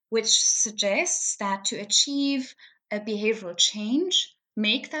which suggests that to achieve a behavioral change,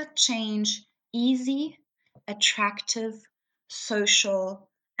 make that change easy, attractive, social,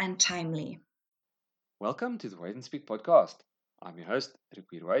 and timely. Welcome to the Wait and Speak podcast. I'm your host,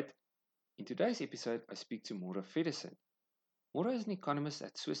 Ricky White. In today's episode, I speak to Maura Feddersen. Maura is an economist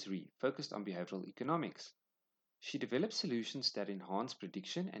at Swiss Re focused on behavioral economics. She develops solutions that enhance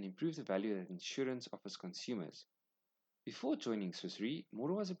prediction and improve the value that insurance offers consumers. Before joining Swiss Re,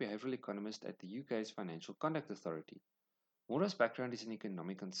 Maura was a behavioral economist at the UK's Financial Conduct Authority. Maura's background is in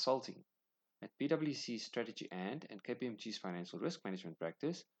economic consulting. At PwC's Strategy and KPMG's Financial Risk Management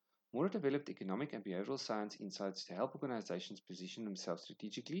practice, Maura developed economic and behavioral science insights to help organizations position themselves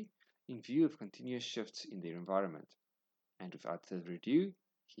strategically in view of continuous shifts in their environment. And without further ado,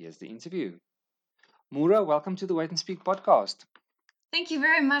 here's the interview. Maura, welcome to the Wait and Speak podcast. Thank you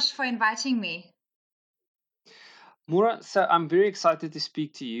very much for inviting me. Maura, so I'm very excited to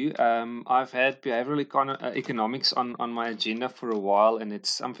speak to you. I've had behavioral economics on my agenda for a while, and it's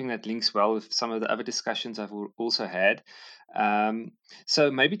something that links well with some of the other discussions I've also had.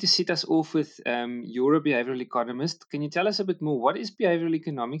 So maybe to set us off with, you're a behavioral economist. Can you tell us a bit more? What is behavioral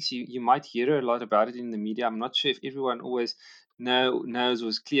economics? You might hear a lot about it in the media. I'm not sure if everyone always knows or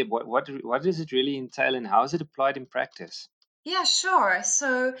is clear. What does it really entail, and how is it applied in practice? Yeah, sure.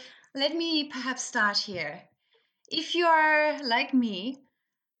 So let me perhaps start here. If you are like me,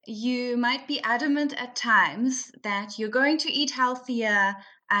 you might be adamant at times that you're going to eat healthier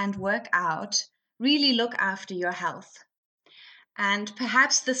and work out, really look after your health. And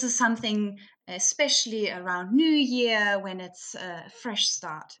perhaps this is something especially around New Year when it's a fresh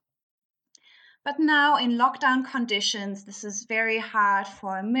start. But now in lockdown conditions, this is very hard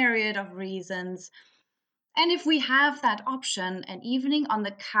for a myriad of reasons. And if we have that option, an evening on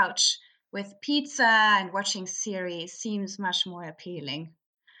the couch with pizza and watching series seems much more appealing.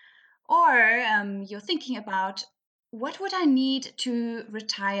 Or you're thinking about what would I need to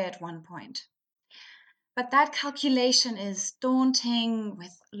retire at one point? But that calculation is daunting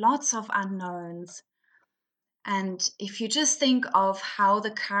with lots of unknowns. And if you just think of how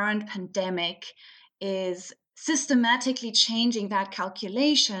the current pandemic is systematically changing that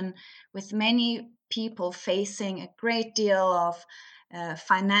calculation, with many people facing a great deal of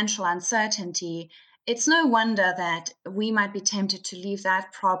financial uncertainty, it's no wonder that we might be tempted to leave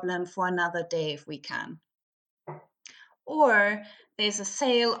that problem for another day if we can. Or there's a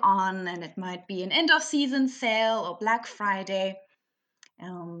sale on, and it might be an end of season sale or Black Friday.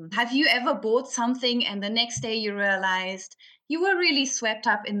 Have you ever bought something and the next day you realized you were really swept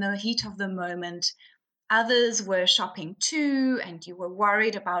up in the heat of the moment? Others were shopping too, and you were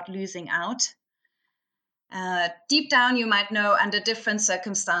worried about losing out. Deep down, you might know under different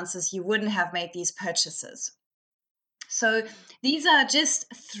circumstances you wouldn't have made these purchases. So these are just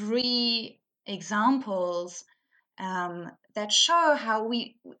three examples that show how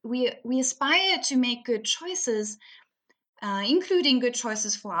we aspire to make good choices, including good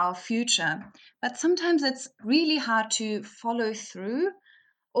choices for our future. But sometimes it's really hard to follow through,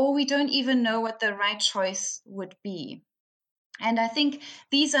 or we don't even know what the right choice would be. And I think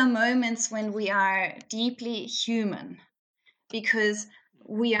these are moments when we are deeply human because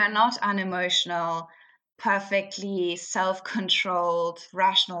we are not unemotional, perfectly self controlled,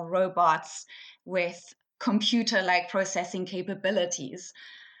 rational robots with computer like processing capabilities.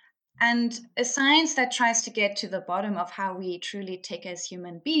 And a science that tries to get to the bottom of how we truly tick as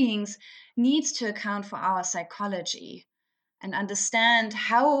human beings needs to account for our psychology and understand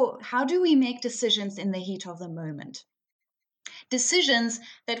how do we make decisions in the heat of the moment. Decisions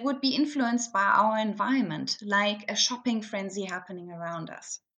that would be influenced by our environment, like a shopping frenzy happening around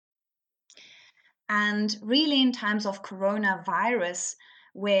us. And really, in times of coronavirus,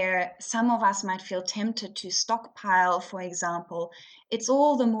 where some of us might feel tempted to stockpile, for example, it's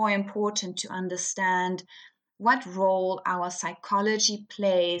all the more important to understand what role our psychology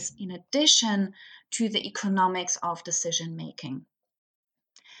plays in addition to the economics of decision making.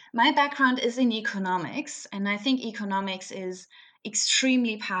 My background is in economics, and I think economics is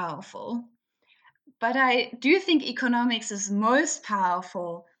extremely powerful. But I do think economics is most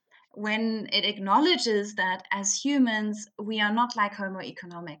powerful when it acknowledges that as humans, we are not like Homo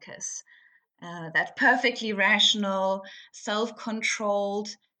economicus, that perfectly rational, self controlled,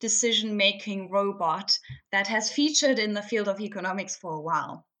 decision making robot that has featured in the field of economics for a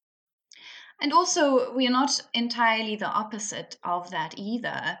while. And also, we are not entirely the opposite of that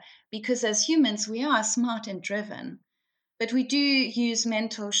either, because as humans, we are smart and driven, but we do use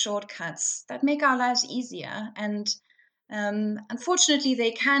mental shortcuts that make our lives easier. And unfortunately, they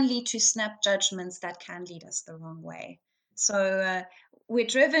can lead to snap judgments that can lead us the wrong way. So we're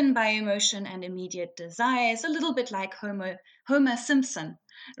driven by emotion and immediate desires, a little bit like Homer Simpson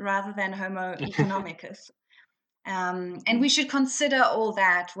rather than Homo economicus. And we should consider all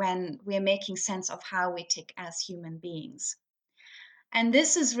that when we're making sense of how we tick as human beings. And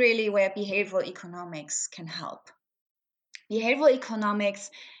this is really where behavioral economics can help. Behavioral economics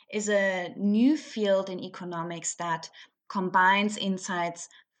is a new field in economics that combines insights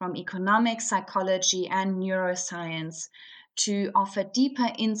from economics, psychology, and neuroscience to offer deeper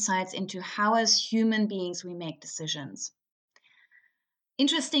insights into how, as human beings, we make decisions.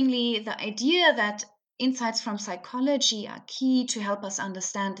 Interestingly, the idea that insights from psychology are key to help us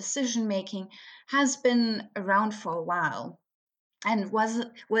understand decision making has been around for a while and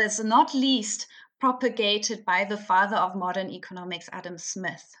was not least propagated by the father of modern economics, Adam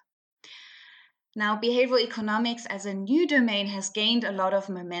Smith. Now, behavioral economics as a new domain has gained a lot of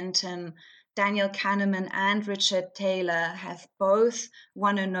momentum. Daniel Kahneman and Richard Taylor have both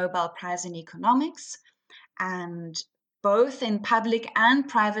won a Nobel Prize in economics, and both in public and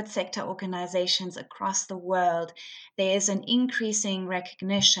private sector organizations across the world, there is an increasing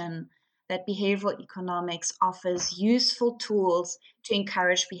recognition that behavioral economics offers useful tools to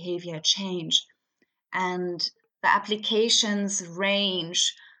encourage behavior change. And the applications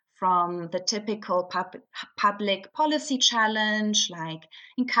range from the typical public policy challenge, like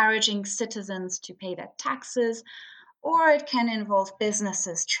encouraging citizens to pay their taxes, or it can involve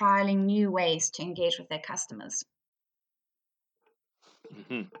businesses trialing new ways to engage with their customers.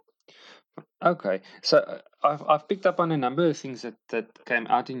 Mhm. Okay, so I've picked up on a number of things that came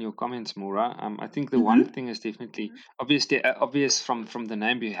out in your comments, Maura. I think the one Mm-hmm. thing is definitely obviously obvious from the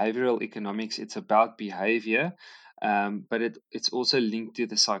name behavioral economics. It's about behavior, but it's also linked to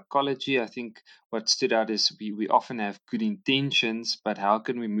the psychology. I think what stood out is we often have good intentions, but how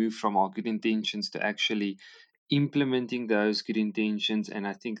can we move from our good intentions to actually implementing those good intentions? And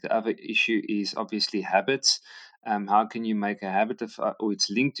I think the other issue is obviously habits. How can you make a habit of, or it's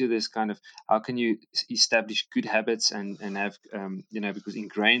linked to this kind of, how can you establish good habits and have, because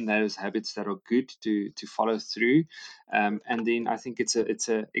ingrain those habits that are good to follow through. And then I think it's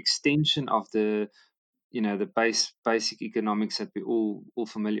a extension of the, the basic economics that we all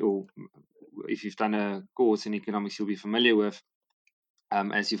familiar, or if you've done a course in economics, you'll be familiar with.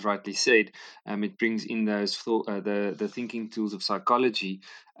 As you've rightly said, it brings in those the thinking tools of psychology,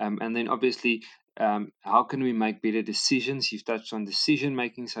 and then obviously, how can we make better decisions? You've touched on decision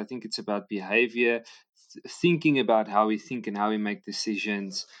making, so I think it's about behavior, thinking about how we think and how we make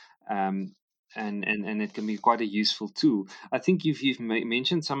decisions. And it can be quite a useful tool. I think you've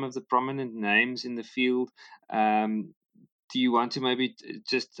mentioned some of the prominent names in the field. Do you want to maybe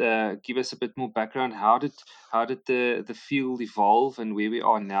just give us a bit more background? How did the field evolve and where we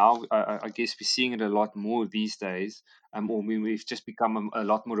are now? I guess we're seeing it a lot more these days, or we've just become a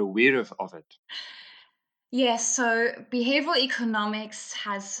lot more aware of it. Yes, so behavioral economics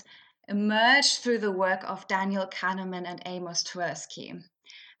has emerged through the work of Daniel Kahneman and Amos Tversky.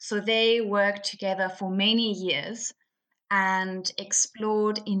 So they worked together for many years and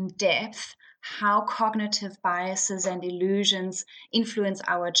explored in depth how cognitive biases and illusions influence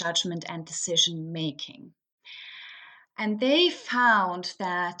our judgment and decision making. And they found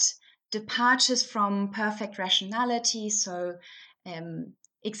that departures from perfect rationality, so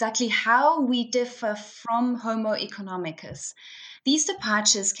exactly how we differ from Homo economicus, these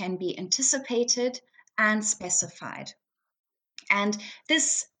departures can be anticipated and specified. And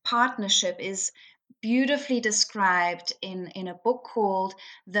this partnership is beautifully described in a book called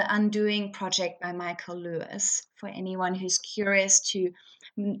The Undoing Project by Michael Lewis, for anyone who's curious to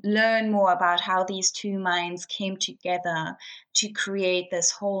learn more about how these two minds came together to create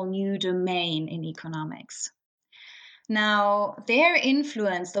this whole new domain in economics. Now, their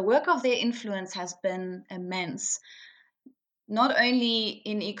influence, the work of their influence has been immense, not only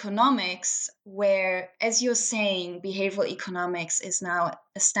in economics, where, as you're saying, behavioral economics is now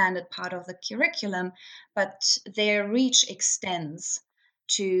a standard part of the curriculum, but their reach extends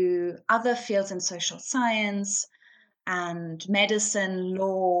to other fields in social science and medicine,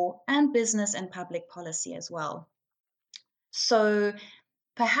 law, and business and public policy as well. So,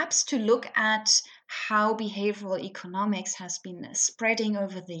 perhaps to look at how behavioral economics has been spreading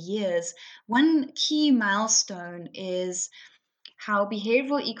over the years, one key milestone is how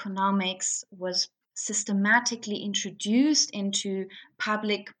behavioral economics was systematically introduced into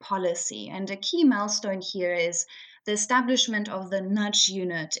public policy. And a key milestone here is the establishment of the nudge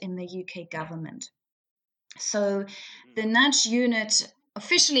unit in the UK government. So, the nudge unit,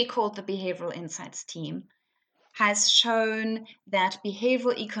 officially called the Behavioral Insights Team, has shown that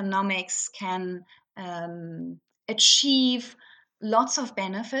behavioral economics can achieve lots of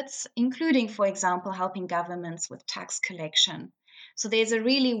benefits, including, for example, helping governments with tax collection. So there's a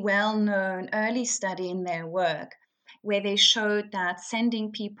really well known early study in their work where they showed that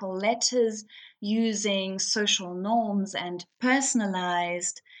sending people letters using social norms and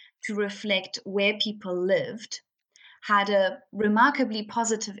personalized to reflect where people lived had a remarkably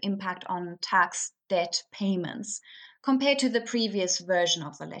positive impact on tax debt payments compared to the previous version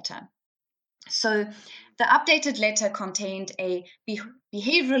of the letter. So the updated letter contained a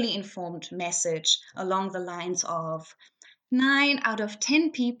behaviorally informed message along the lines of 9 out of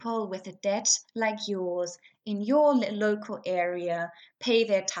 10 people with a debt like yours in your local area pay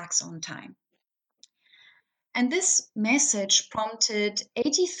their tax on time. And this message prompted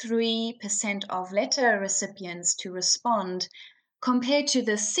 83% of letter recipients to respond, compared to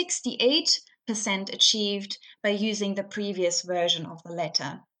the 68% achieved by using the previous version of the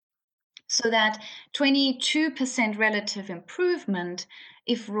letter. So that 22% relative improvement,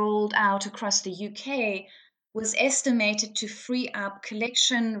 if rolled out across the UK, was estimated to free up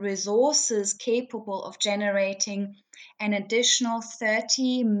collection resources capable of generating an additional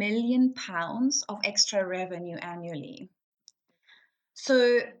 £30 million of extra revenue annually.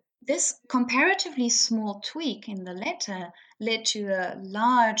 So, this comparatively small tweak in the letter led to a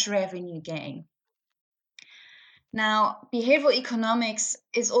large revenue gain. Now, behavioral economics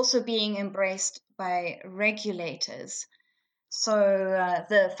is also being embraced by regulators. So,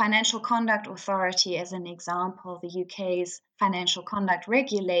 the Financial Conduct Authority, as an example, the UK's financial conduct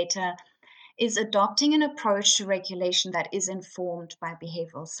regulator, is adopting an approach to regulation that is informed by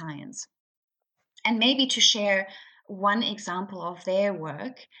behavioral science. And maybe to share one example of their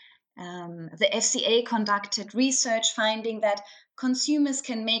work, the FCA conducted research finding that consumers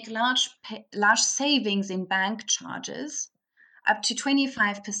can make large savings in bank charges, up to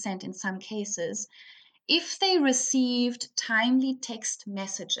 25% in some cases, if they received timely text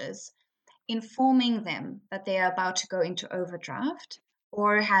messages informing them that they are about to go into overdraft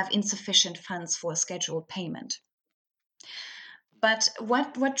or have insufficient funds for a scheduled payment. But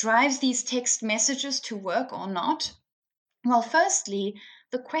what drives these text messages to work or not? Well, firstly,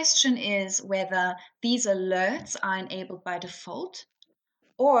 the question is whether these alerts are enabled by default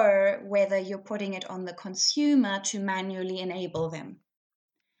or whether you're putting it on the consumer to manually enable them.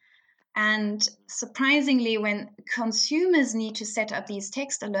 And surprisingly, when consumers need to set up these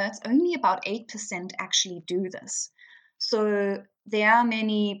text alerts, only about 8% actually do this. So there are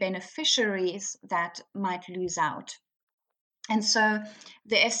many beneficiaries that might lose out. And so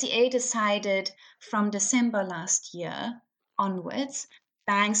the FCA decided from December last year onwards,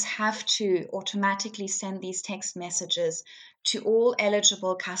 banks have to automatically send these text messages to all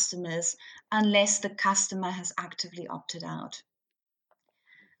eligible customers unless the customer has actively opted out.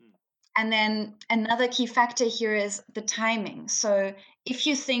 And then another key factor here is the timing. So if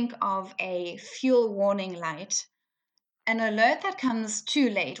you think of a fuel warning light, an alert that comes too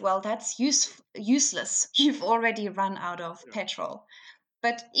late, well, that's useless. You've already run out of petrol.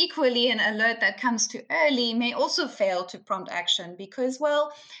 But equally, an alert that comes too early may also fail to prompt action because,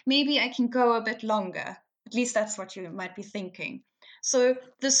 well, maybe I can go a bit longer. At least that's what you might be thinking. So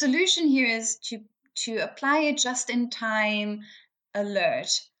the solution here is to apply a just-in-time alert,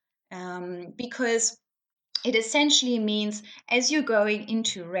 because it essentially means as you're going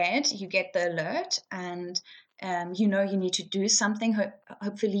into red, you get the alert and you know you need to do something.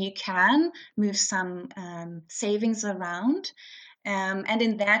 Hopefully you can move some savings around. And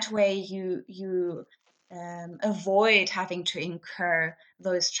in that way, you avoid having to incur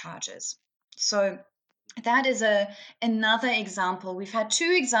those charges. So that is another example. We've had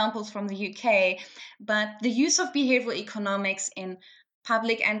two examples from the UK, but the use of behavioral economics in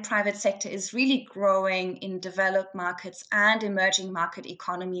public and private sector is really growing in developed markets and emerging market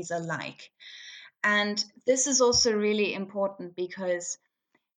economies alike. And this is also really important because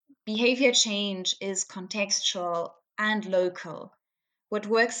behavior change is contextual and local. What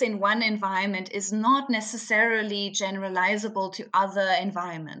works in one environment is not necessarily generalizable to other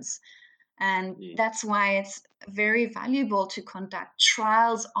environments. And that's why it's very valuable to conduct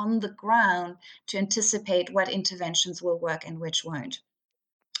trials on the ground to anticipate what interventions will work and which won't.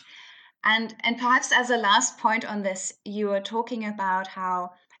 And perhaps as a last point on this, you were talking about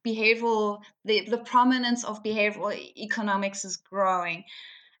how the prominence of behavioral economics is growing.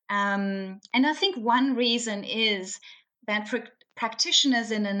 And I think one reason is that practitioners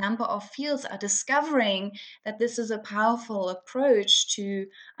in a number of fields are discovering that this is a powerful approach to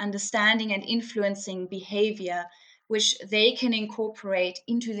understanding and influencing behavior, which they can incorporate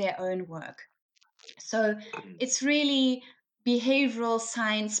into their own work. So it's really behavioral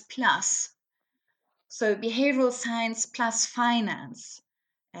science plus. So behavioral science plus finance.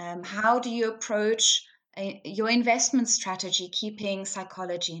 How do you approach your investment strategy, keeping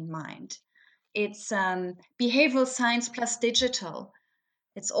psychology in mind? It's behavioral science plus digital.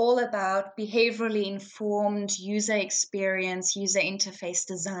 It's all about behaviorally informed user experience, user interface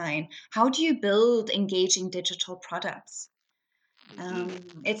design. How do you build engaging digital products?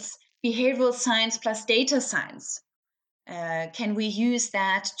 It's behavioral science plus data science. Can we use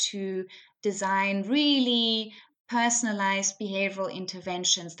that to design really personalized behavioral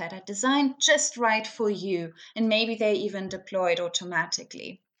interventions that are designed just right for you? And maybe they're even deployed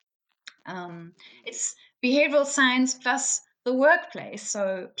automatically. It's behavioral science plus the workplace,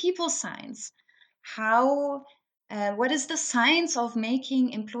 so people science. What is the science of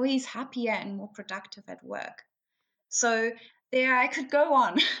making employees happier and more productive at work? So there, I could go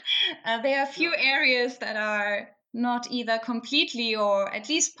on. There are a few areas that are not either completely or at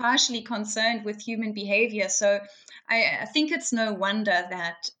least partially concerned with human behavior. So I think it's no wonder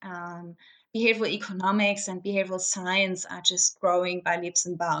that behavioral economics and behavioral science are just growing by leaps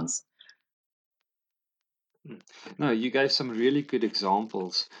and bounds. Mm. No, you gave some really good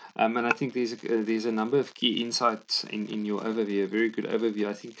examples, and I think there's a number of key insights in your overview. A very good overview.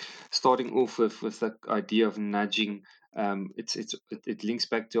 I think starting off with the idea of nudging, it links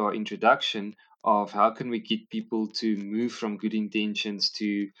back to our introduction of how can we get people to move from good intentions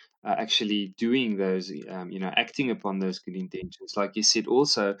to actually doing those, acting upon those good intentions. Like you said,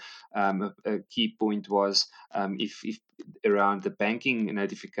 also a key point was if around the banking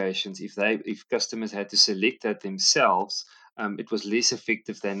notifications, if customers had to select that themselves, it was less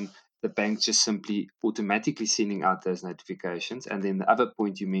effective than the bank just simply automatically sending out those notifications. And then the other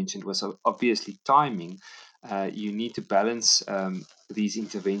point you mentioned was obviously timing. You need to balance these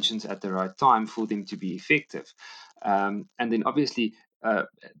interventions at the right time for them to be effective. And then obviously,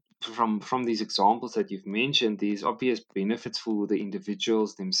 from these examples that you've mentioned, there's obvious benefits for the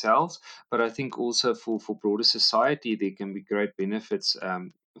individuals themselves, but I think also for broader society, there can be great benefits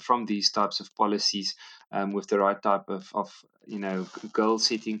from these types of policies with the right type of goal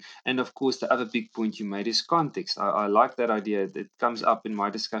setting. And of course, the other big point you made is context. I like that idea. That comes up in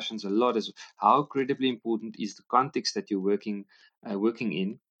my discussions a lot, is how incredibly important is the context that you're working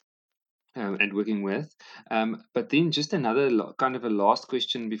in and working with. But then just another kind of a last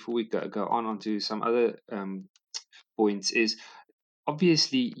question before we go on onto some other points is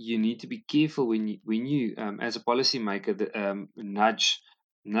obviously you need to be careful when you as a policymaker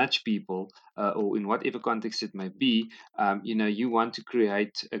nudge people or in whatever context it may be. You want to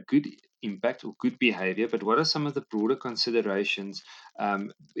create a good impact or good behavior, but what are some of the broader considerations?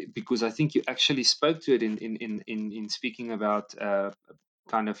 Because I think you actually spoke to it in speaking about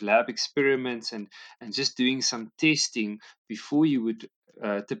kind of lab experiments and just doing some testing before you would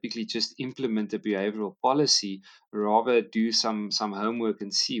typically just implement a behavioral policy, rather do some homework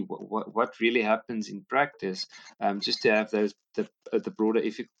and see what really happens in practice, just to have the broader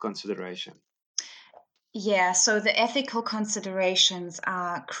ethical consideration. Yeah, so the ethical considerations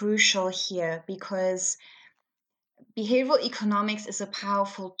are crucial here because behavioral economics is a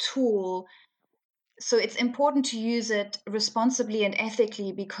powerful tool. So it's important to use it responsibly and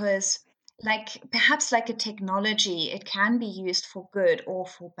ethically because, perhaps like a technology, it can be used for good or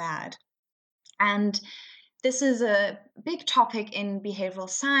for bad. And this is a big topic in behavioral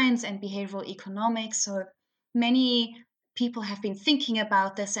science and behavioral economics. So many people have been thinking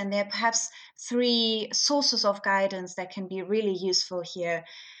about this, and there are perhaps three sources of guidance that can be really useful here.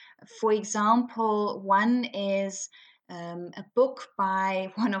 For example, one is a book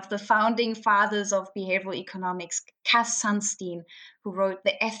by one of the founding fathers of behavioral economics, Cass Sunstein, who wrote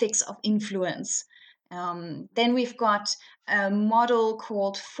The Ethics of Influence. Then we've got a model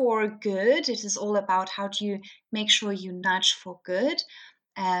called For Good. It is all about how do you make sure you nudge for good,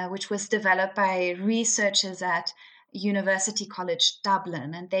 which was developed by researchers at University College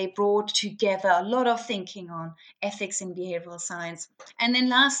Dublin. And they brought together a lot of thinking on ethics in behavioral science. And then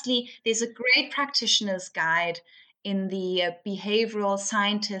lastly, there's a great practitioner's guide in the Behavioral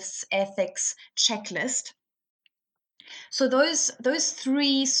Scientists Ethics Checklist. So those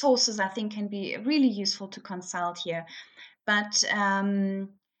three sources, I think, can be really useful to consult here. But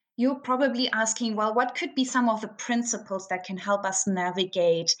you're probably asking, well, what could be some of the principles that can help us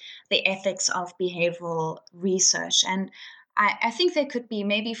navigate the ethics of behavioral research? And I think there could be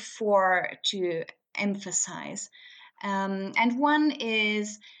maybe four to emphasize. And one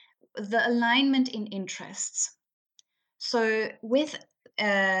is the alignment in interests. So, with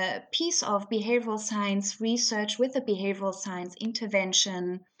a piece of behavioral science research, with a behavioral science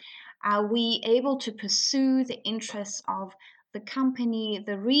intervention, are we able to pursue the interests of the company,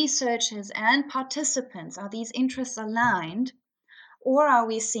 the researchers, and participants, are these interests aligned? Or are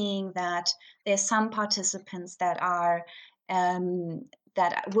we seeing that there's some participants that are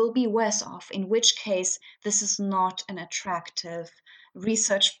that will be worse off, in which case this is not an attractive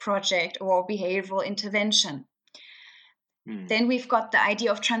research project or behavioral intervention? Then we've got the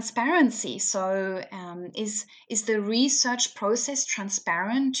idea of transparency. So is the research process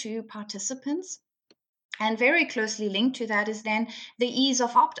transparent to participants? And very closely linked to that is then the ease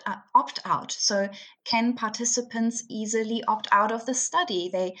of opt out. So can participants easily opt out of the study?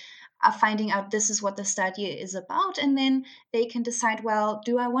 They are finding out this is what the study is about, and then they can decide, well,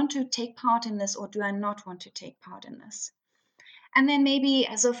 do I want to take part in this or do I not want to take part in this? And then maybe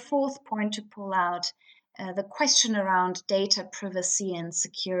as a fourth point to pull out, the question around data privacy and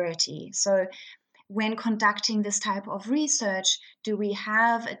security. So when conducting this type of research, do we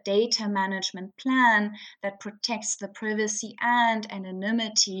have a data management plan that protects the privacy and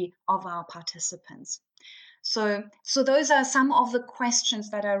anonymity of our participants? So those are some of the questions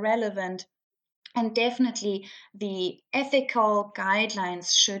that are relevant, and definitely the ethical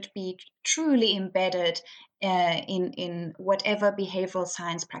guidelines should be truly embedded in whatever behavioral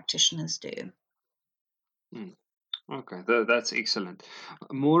science practitioners do. Mm. Okay, that's excellent.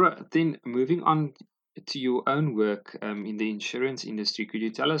 Maura, then moving on to your own work in the insurance industry, could you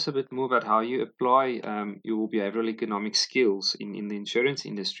tell us a bit more about how you apply your behavioral economic skills in the insurance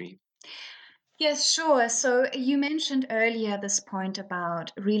industry? Yes, sure. So you mentioned earlier this point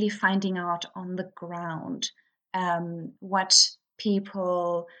about really finding out on the ground what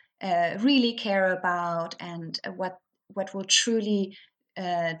people really care about, and what will truly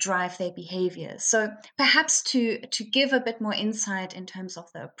drive their behavior. So perhaps to give a bit more insight in terms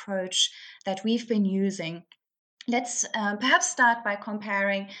of the approach that we've been using, let's perhaps start by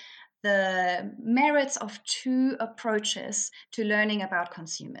comparing the merits of two approaches to learning about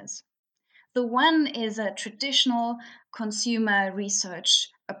consumers. The one is a traditional consumer research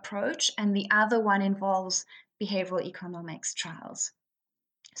approach, and the other one involves behavioral economics trials.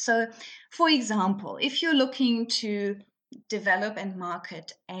 So, for example, if you're looking to develop and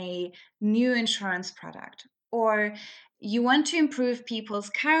market a new insurance product, or you want to improve people's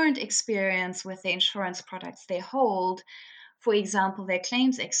current experience with the insurance products they hold, for example, their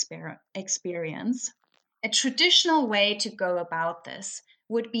claims experience, a traditional way to go about this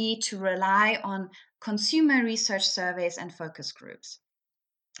would be to rely on consumer research surveys and focus groups.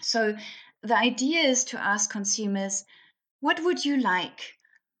 So the idea is to ask consumers, what would you like?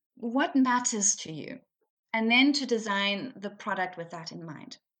 What matters to you? And then to design the product with that in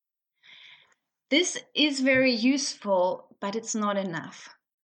mind. This is very useful, but it's not enough.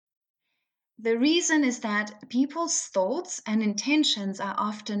 The reason is that people's thoughts and intentions are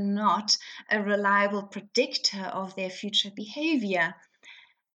often not a reliable predictor of their future behavior.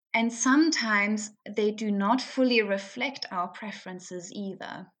 And sometimes they do not fully reflect our preferences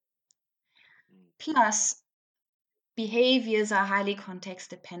either. Plus, behaviors are highly context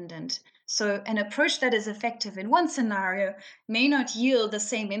dependent. So, an approach that is effective in one scenario may not yield the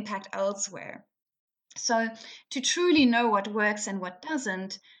same impact elsewhere. So, to truly know what works and what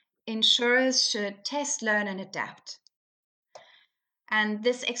doesn't, insurers should test, learn, and adapt. And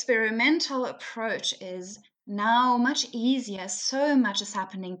this experimental approach is now much easier, so much is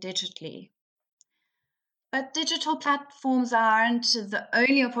happening digitally. But digital platforms aren't the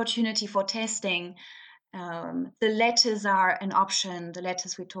only opportunity for testing. The letters are an option, the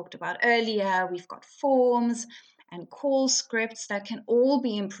letters we talked about earlier. We've got forms and call scripts that can all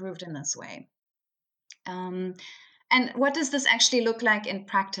be improved in this way. And what does this actually look like in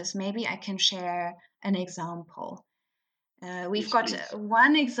practice? Maybe I can share an example. We've Yes, got please.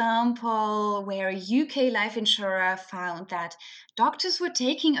 one example where a UK life insurer found that doctors were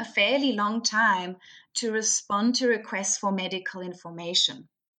taking a fairly long time to respond to requests for medical information.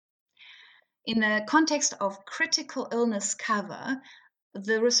 In the context of critical illness cover,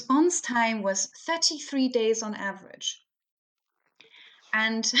 the response time was 33 days on average.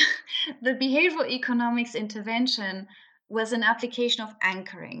 And the behavioral economics intervention was an application of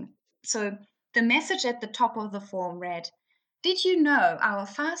anchoring. So the message at the top of the form read, did you know our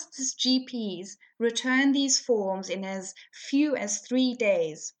fastest GPs return these forms in as few as 3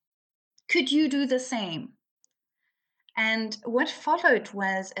 days? Could you do the same? And what followed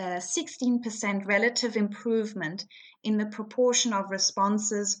was a 16% relative improvement in the proportion of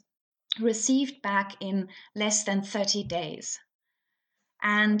responses received back in less than 30 days.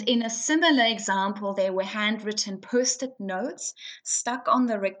 And in a similar example, there were handwritten post it notes stuck on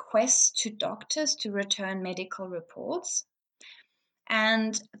the requests to doctors to return medical reports.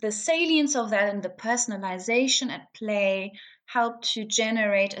 And the salience of that and the personalization at play helped to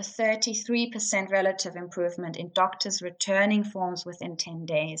generate a 33% relative improvement in doctors returning forms within 10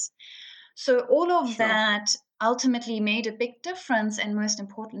 days. So all of Sure. that ultimately made a big difference, and most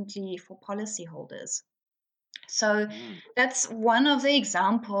importantly for policyholders. So Mm. that's one of the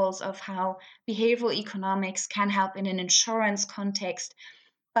examples of how behavioral economics can help in an insurance context,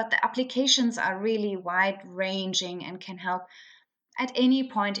 but the applications are really wide ranging and can help at any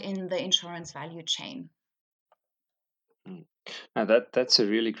point in the insurance value chain. Mm. Now that's a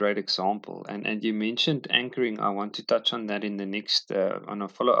really great example, and you mentioned anchoring. I want to touch on that in the next on a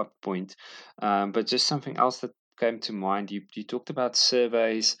follow up point, but just something else that came to mind. You talked about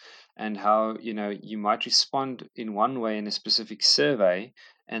surveys and how you might respond in one way in a specific survey,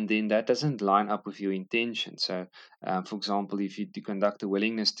 and then that doesn't line up with your intention. So, for example, if you do conduct a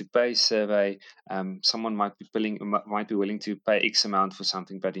willingness to pay survey, someone might be willing to pay X amount for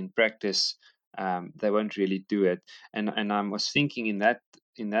something, but in practice, they won't really do it. And I was thinking in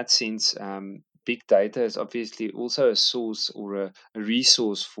that sense, big data is obviously also a source or a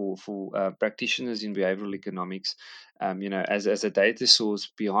resource for practitioners in behavioral economics. As a data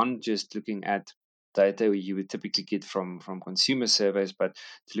source beyond just looking at data you would typically get from consumer surveys, but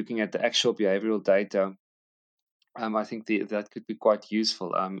to looking at the actual behavioral data. I think that could be quite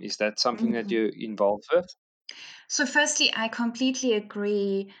useful. Is that something that Mhm. you're involved with? So, firstly, I completely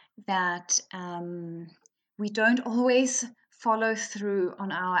agree that we don't always follow through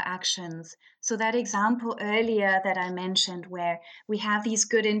on our actions. So, that example earlier that I mentioned, where we have these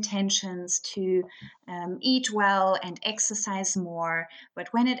good intentions to eat well and exercise more,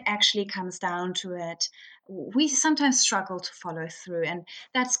 but when it actually comes down to it, we sometimes struggle to follow through. And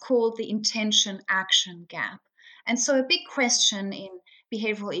that's called the intention action gap. And so, a big question in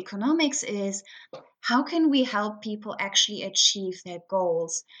behavioral economics is, how can we help people actually achieve their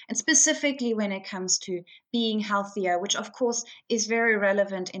goals? And specifically when it comes to being healthier, which of course is very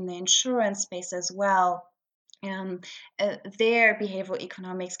relevant in the insurance space as well. Um, their behavioral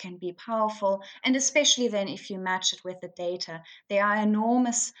economics can be powerful, and especially then if you match it with the data. There are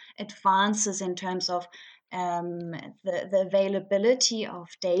enormous advances in terms of the availability of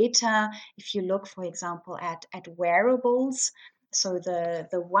data. If you look, for example, at wearables, so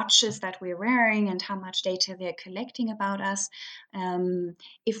the watches that we're wearing and how much data they're collecting about us,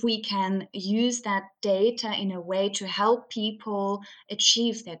 if we can use that data in a way to help people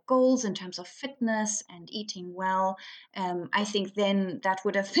achieve their goals in terms of fitness and eating well, I think then that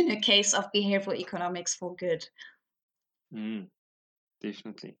would have been a case of behavioral economics for good. Mm,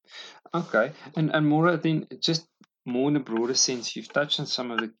 definitely. Okay. And Maura, then just more in a broader sense, you've touched on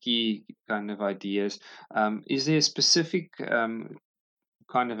some of the key kind of ideas. Is there a specific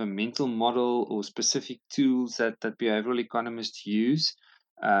kind of a mental model or specific tools that behavioral economists use?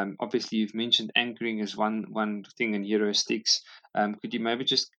 Obviously, you've mentioned anchoring as one thing and heuristics. Could you maybe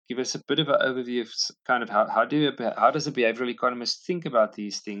just give us a bit of an overview of kind of how does a behavioral economist think about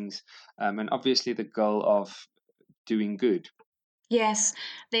these things, and obviously the goal of doing good? Yes,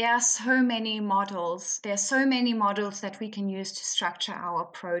 there are so many models. There are so many models that we can use to structure our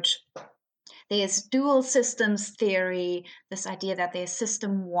approach. There's dual systems theory, this idea that there's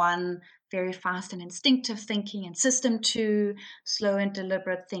system one, very fast and instinctive thinking, and system two, slow and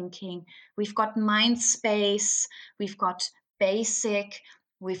deliberate thinking. We've got mind space, we've got basic,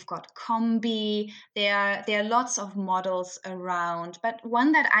 we've got combi. There are lots of models around, but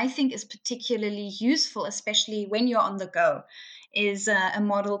one that I think is particularly useful, especially when you're on the go, is a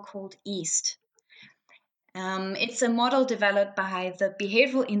model called EAST. It's a model developed by the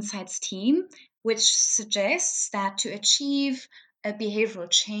Behavioral Insights team, which suggests that to achieve a behavioral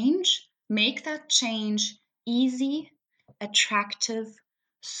change, make that change easy, attractive,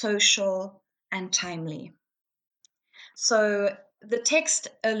 social, and timely. So, the text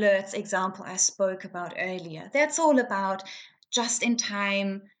alerts example I spoke about earlier, that's all about just in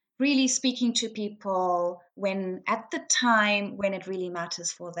time, really speaking to people when at the time when it really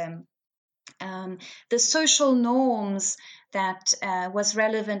matters for them. um, the social norms that was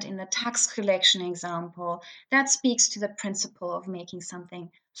relevant in the tax collection example, that speaks to the principle of making something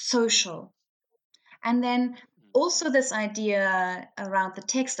social. And then also this idea around the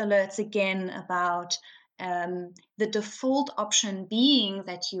text alerts again about the default option being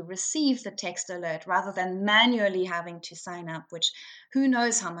that you receive the text alert rather than manually having to sign up, which who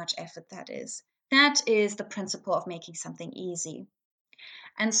knows how much effort that is. That is the principle of making something easy.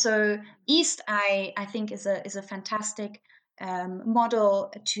 And so East, I think, is a fantastic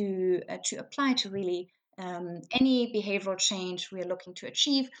model to apply to really any behavioral change we are looking to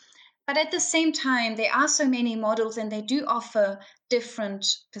achieve. But at the same time, there are so many models, and they do offer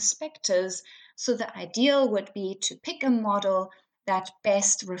different perspectives. So the ideal would be to pick a model that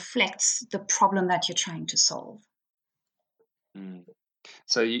best reflects the problem that you're trying to solve. Mm.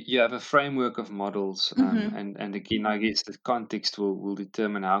 So you have a framework of models, Mm-hmm. and again, I guess the context will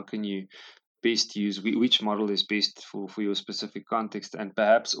determine how can you best use which model is best for your specific context, and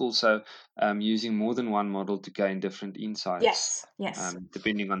perhaps also using more than one model to gain different insights, Yes, yes,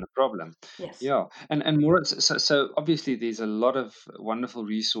 depending on the problem. yes. Yeah, and more. So obviously, there's a lot of wonderful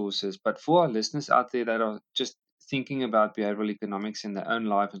resources, but for our listeners out there that are just thinking about behavioral economics in their own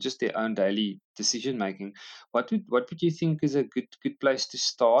life and just their own daily decision making, what would you think is a good place to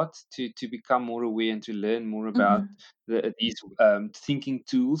start to become more aware and to learn more about Mm-hmm. these thinking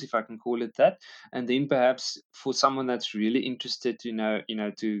tools, if I can call it that, and then perhaps for someone that's really interested to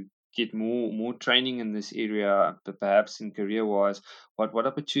to get more training in this area, but perhaps in career wise, what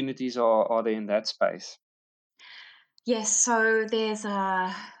opportunities are there in that space? Yes, so there's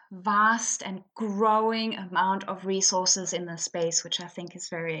a vast and growing amount of resources in the space, which I think is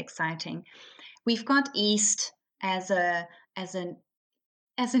very exciting. We've got East as a as an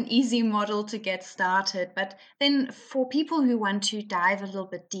as an easy model to get started, but then for people who want to dive a little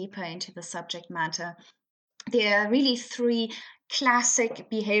bit deeper into the subject matter, there are really three classic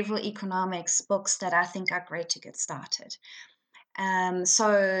behavioral economics books that I think are great to get started.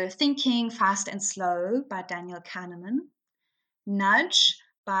 So, Thinking Fast and Slow by Daniel Kahneman, Nudge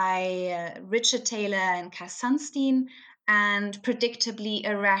by Richard Taylor and Cass Sunstein, and Predictably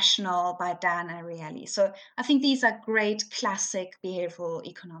Irrational by Dan Ariely. So I think these are great classic behavioral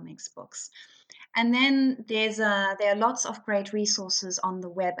economics books. And then there are lots of great resources on the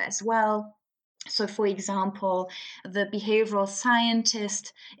web as well. So, for example, The Behavioral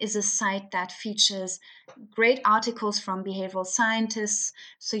Scientist is a site that features great articles from behavioral scientists,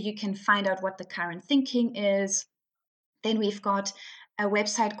 so you can find out what the current thinking is. Then we've got a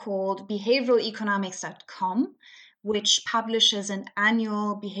website called behavioraleconomics.com, which publishes an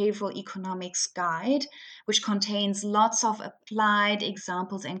annual behavioral economics guide, which contains lots of applied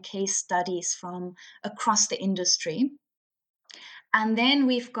examples and case studies from across the industry. And then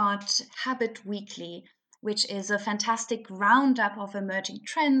we've got Habit Weekly, which is a fantastic roundup of emerging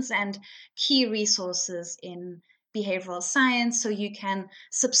trends and key resources in behavioral science. So you can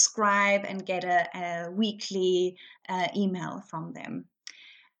subscribe and get a weekly email from them.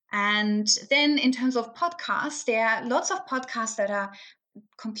 And then in terms of podcasts, there are lots of podcasts that are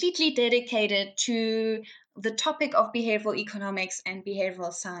completely dedicated to the topic of behavioral economics and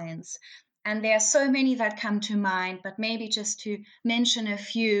behavioral science. And there are so many that come to mind, but maybe just to mention a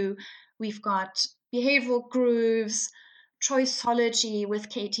few, we've got Behavioral Grooves, Choiceology with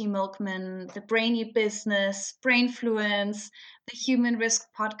Katie Milkman, The Brainy Business, Brainfluence, the Human Risk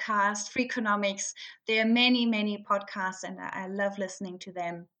Podcast, Freakonomics. There are many, many podcasts, and I love listening to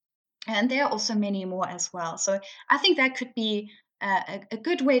them. And there are also many more as well. So I think that could be a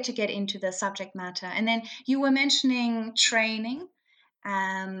good way to get into the subject matter. And then you were mentioning training.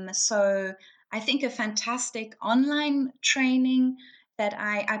 So I think a fantastic online training that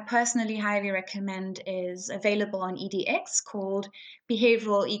I personally highly recommend is available on EDX, called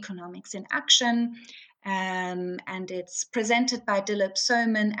Behavioral Economics in Action. And it's presented by Dilip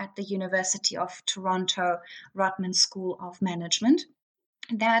Soman at the University of Toronto Rotman School of Management.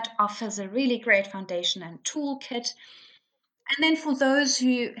 That offers a really great foundation and toolkit. And then for those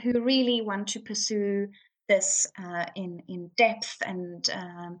who really want to pursue this in depth and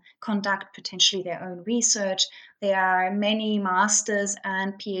conduct potentially their own research, there are many masters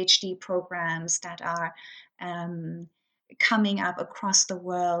and PhD programs that are um, coming up across the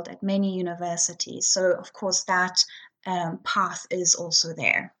world at many universities. So, of course, that path is also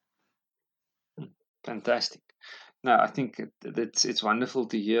there. Hmm, fantastic. No, I think it's wonderful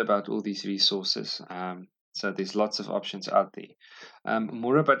to hear about all these resources. So there's lots of options out there.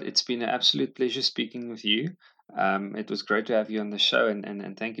 Maura, but it's been an absolute pleasure speaking with you. It was great to have you on the show,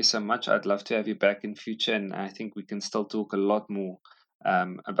 and thank you so much. I'd love to have you back in future, and I think we can still talk a lot more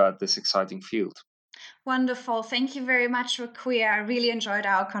about this exciting field. Wonderful. Thank you very much, Rakuya. I really enjoyed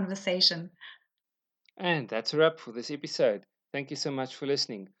our conversation. And that's a wrap for this episode. Thank you so much for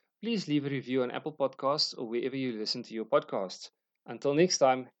listening. Please leave a review on Apple Podcasts or wherever you listen to your podcasts. Until next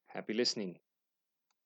time, happy listening.